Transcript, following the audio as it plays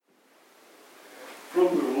From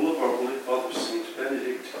the rule of our Holy Father Saint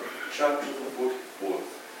Benedict, chapter the 44th,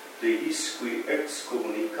 Deisque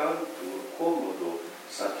excommunicantur commodo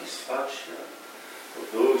satisfacia. For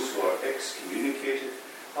those who are excommunicated,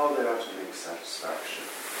 how they are to make satisfaction.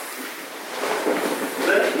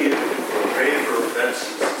 Let him, for graver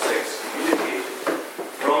offences, is excommunicated,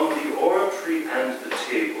 from the oratory and the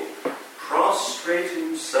table, prostrate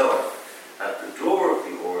himself at the door of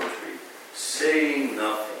the oratory, saying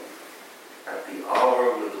nothing, at the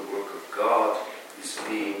hour when the work of God is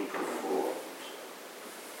being performed,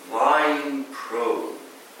 lying prone,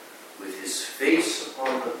 with his face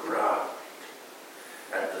upon the ground,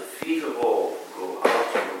 at the feet of all who go out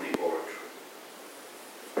from the oratory.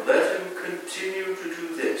 Let him continue to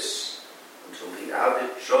do this until the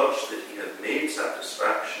abbot judge that he have made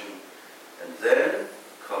satisfaction, and then,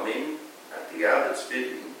 coming at the abbot's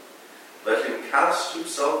bidding, let him cast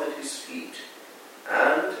himself at his feet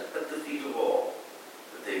and at the feet of all,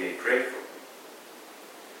 that they may pray for him.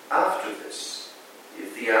 After this,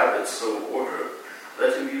 if the abbot so order,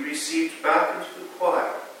 let him be received back into the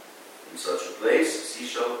choir, in such a place as he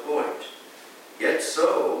shall appoint, yet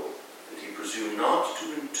so that he presume not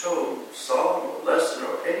to intone psalm or lesson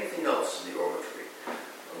or anything else in the oratory,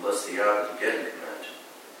 unless the abbot again command him.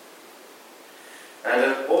 And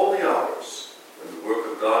at all the hours, when the work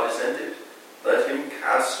of God is ended, let him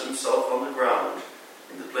cast himself on the ground,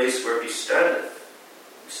 in the place where he standeth,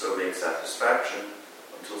 and so make satisfaction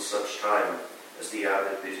until such time as the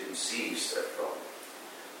abbot bid him cease therefrom.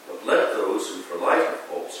 But let those who for light of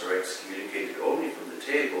faults are excommunicated only from the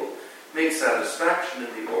table make satisfaction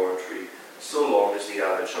in the oratory so long as the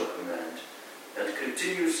abbot shall command, and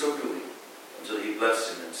continue so doing until he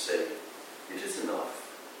bless him and say, It is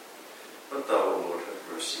enough. But thou, O Lord,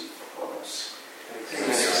 have mercy upon us.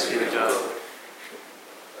 Thanks be to God.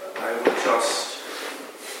 I will just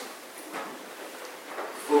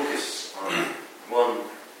focus on one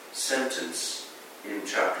sentence in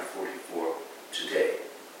chapter 44 today.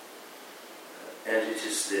 And it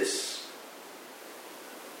is this.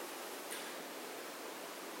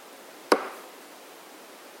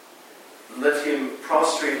 Let him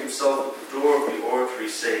prostrate himself at the door of the oratory,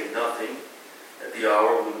 saying nothing, at the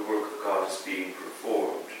hour when the work of God is being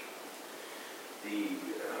performed. The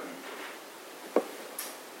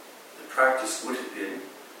practice would have been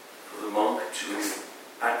for the monk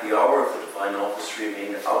to, at the hour of the divine office,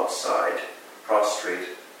 remain outside, prostrate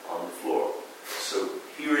on the floor. So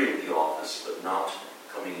hearing the office, but not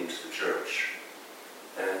coming into the church.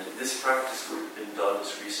 And this practice would have been done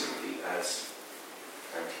as recently as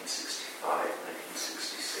 1965,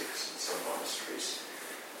 1966 in some monasteries.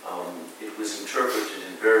 It was interpreted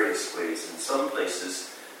in various ways. In some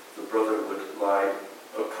places, the brother would lie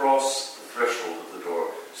across the threshold of the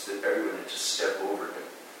door so that everyone had to step over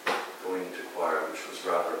him going into choir, which was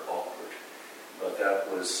rather awkward. But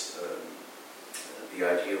that was, the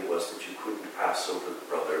idea was that you couldn't pass over the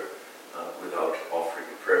brother without offering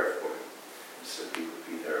a prayer for him. So he would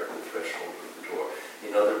be there at the threshold of the door.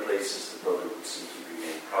 In other places, the brother would simply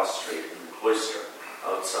remain prostrate in the cloister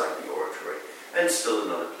outside the oratory. And still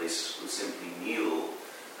in other places would simply kneel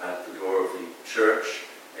at the door of the church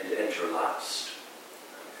and enter last.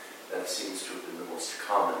 That seems to have been the most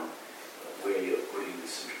common way of putting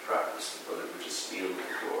this into practice. The brother would just kneel at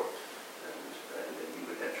the door and then he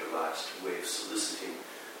would enter last, a way of soliciting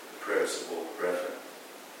the prayers of all the brethren.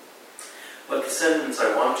 But the sentence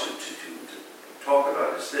I wanted to talk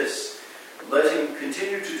about is this. Let him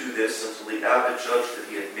continue to do this until the abbot judge that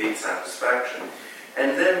he had made satisfaction,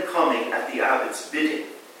 and then coming at the abbot's bidding.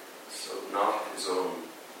 So it's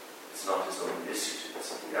not his own initiative,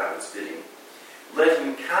 it's at the abbot's bidding. Let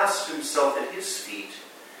him cast himself at his feet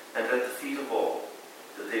and at the feet of all,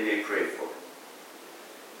 that they may pray for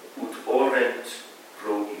him. Ut orent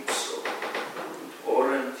pro ipso. Ut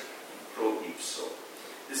orent pro ipso.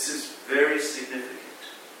 This is very significant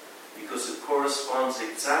because it corresponds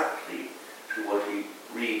exactly to what we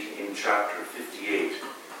read in chapter 58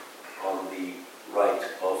 on the rite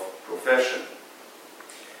of profession.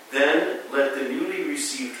 Then let the newly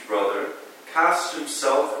received brother cast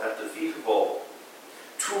himself at the feet of all.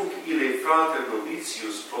 Tunc ille frater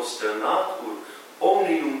novitius prosternatur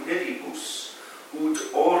omnium pedibus, ut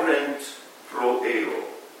orent pro eo,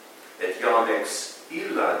 et iam ex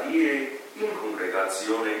illa die in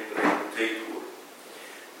congregatione reputetur.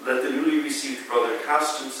 Let the newly received brother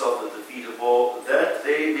cast himself at the feet of all, that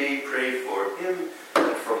they may pray for him,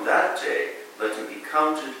 and from that day let him be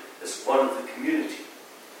counted as one of the community.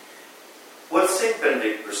 What St.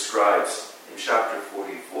 Benedict prescribes in chapter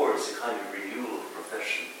 44 is a kind of renewal of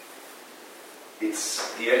profession.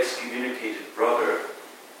 It's the excommunicated brother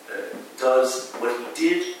does what he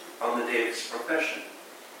did on the day of his profession.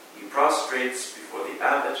 He prostrates before the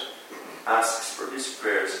abbot, asks for his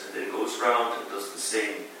prayers, and then goes round and does the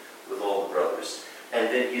same with all the brothers. And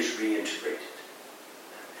then he is reintegrated.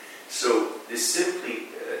 So this simply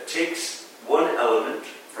takes one element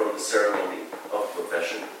from the ceremony of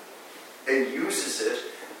profession and uses it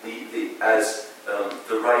as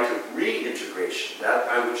the rite of reintegration, that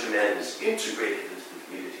by which a man is integrated into the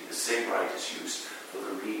community. The same rite is used for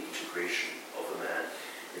the reintegration of a man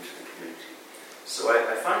into the community. So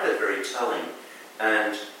I find that very telling.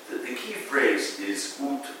 And the key phrase is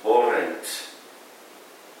ut orent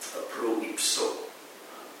pro ipso,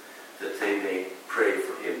 that they may pray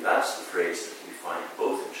for him. That's the phrase that we find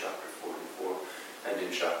both in chapter 44 and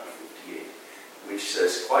in chapter 58, which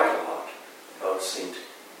says quite a lot about St.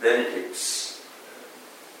 Benedict's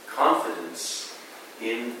confidence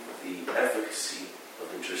in the efficacy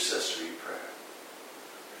of intercessory prayer.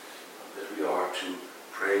 That we are to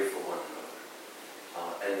pray for one another.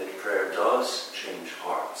 And that prayer does change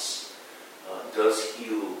hearts, does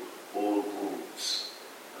heal old wounds,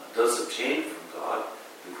 does obtain from God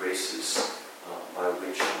the graces by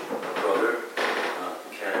which a brother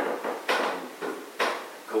can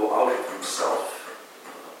go out of himself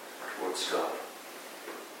towards God.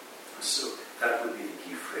 So that would be the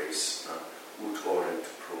key phrase, ut orent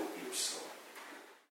pro ipso.